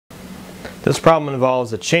This problem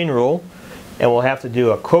involves a chain rule, and we'll have to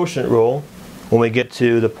do a quotient rule when we get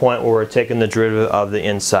to the point where we're taking the derivative of the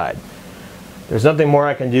inside. There's nothing more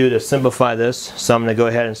I can do to simplify this, so I'm going to go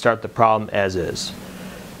ahead and start the problem as is.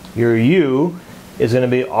 Your u is going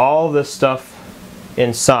to be all this stuff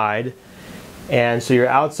inside, and so your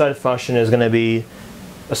outside function is going to be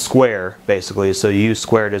a square, basically, so u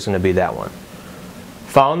squared is going to be that one.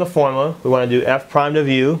 Following the formula, we want to do f prime of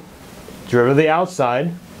u, derivative of the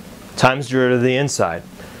outside, times derivative of the inside.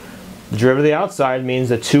 The derivative of the outside means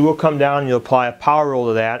the 2 will come down and you'll apply a power rule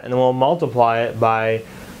to that, and then we'll multiply it by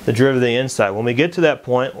the derivative of the inside. When we get to that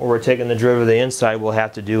point where we're taking the derivative of the inside, we'll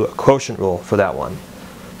have to do a quotient rule for that one.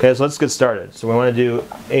 Okay, so let's get started. So we want to do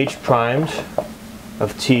h primed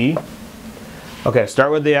of t. Okay,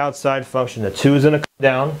 start with the outside function. The 2 is going to come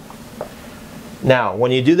down. Now, when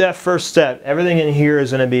you do that first step, everything in here is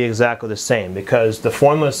going to be exactly the same because the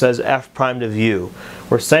formula says f primed of u.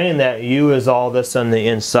 We're saying that u is all this on the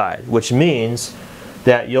inside, which means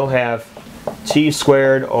that you'll have t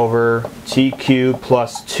squared over t cubed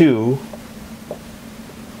plus 2.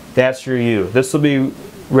 That's your u. This will be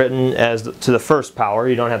written as to the first power.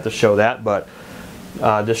 You don't have to show that, but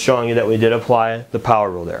just showing you that we did apply the power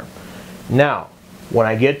rule there. Now, when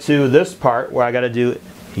I get to this part where I got to do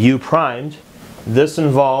u primed, this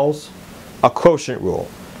involves a quotient rule.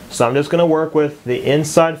 So I'm just going to work with the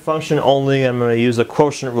inside function only. I'm going to use a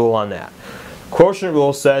quotient rule on that. Quotient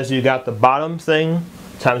rule says you got the bottom thing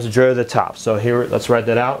times the derivative of the top. So here, let's write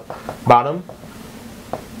that out. Bottom,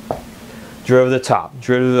 derivative of the top.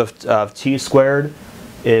 Derivative of t squared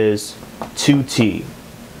is 2t.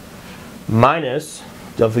 Minus,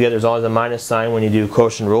 don't forget there's always a minus sign when you do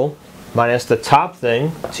quotient rule, minus the top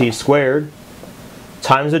thing, t squared,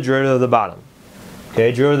 times the derivative of the bottom.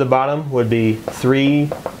 Okay, derivative of the bottom would be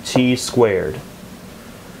 3t squared.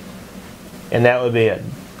 And that would be it.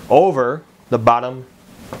 Over the bottom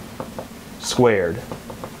squared.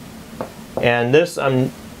 And this, I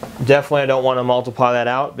don't want to multiply that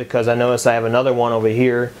out because I notice I have another one over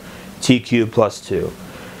here, t cubed plus 2.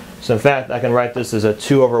 So in fact, I can write this as a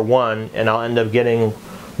 2 over 1, and I'll end up getting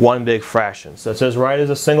one big fraction. So it says write as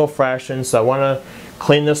a single fraction, so I want to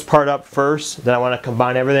clean this part up first, then I want to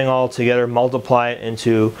combine everything all together, multiply it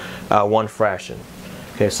into one fraction.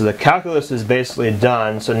 Okay, so the calculus is basically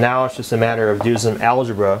done, so now it's just a matter of doing some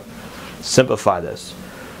algebra to simplify this.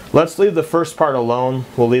 Let's leave the first part alone.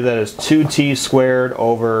 We'll leave that as 2t squared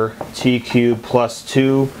over t cubed plus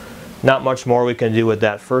 2. Not much more we can do with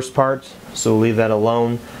that first part, so we'll leave that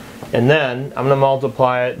alone. And then I'm going to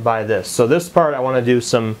multiply it by this. So this part I want to do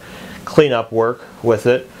some cleanup work with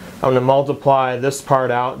it. I'm going to multiply this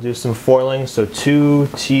part out, do some foiling. So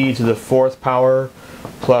 2t to the 4th power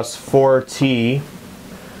plus 4t. And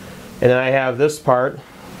then I have this part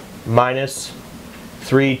minus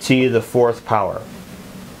 3t to the 4th power.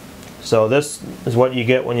 So this is what you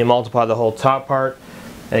get when you multiply the whole top part.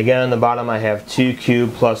 And again, on the bottom I have 2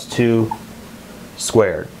 cubed plus 2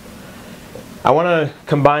 squared. I want to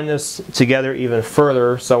combine this together even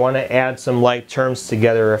further, so I want to add some like terms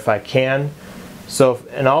together if I can. So,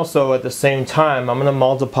 and also at the same time, I'm going to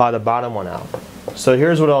multiply the bottom one out. So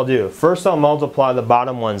here's what I'll do. First I'll multiply the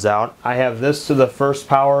bottom ones out. I have this to the 1st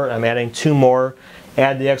power. I'm adding 2 more.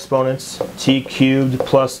 Add the exponents. T cubed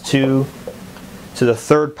plus 2 to the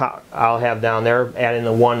 3rd power. I'll have down there, adding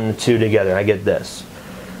the 1 and the 2 together. I get this.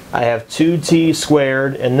 I have 2t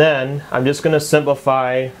squared, and then I'm just going to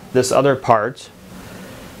simplify this other part.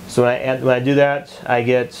 So when I do that, I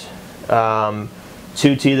get 2t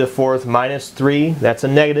to the 4th minus 3. That's a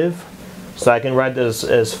negative. So I can write this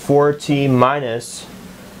as 4t minus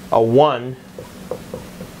a 1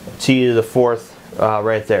 t to the 4th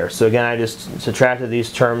right there. So again, I just subtracted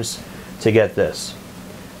these terms to get this.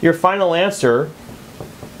 Your final answer,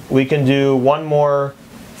 we can do one more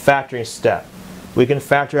factoring step. We can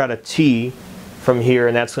factor out a t from here,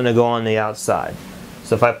 and that's going to go on the outside.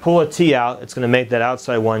 So if I pull a t out, it's going to make that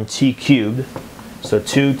outside one t cubed. So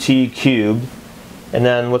 2t cubed. And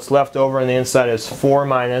then what's left over on the inside is 4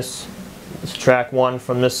 minus, subtract 1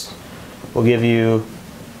 from this, will give you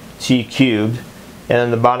t cubed. And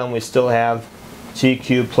then the bottom we still have t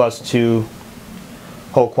cubed plus 2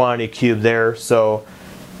 whole quantity cubed there. So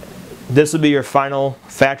this will be your final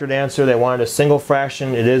factored answer. They wanted a single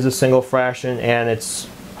fraction. It is a single fraction, and it's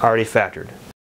already factored.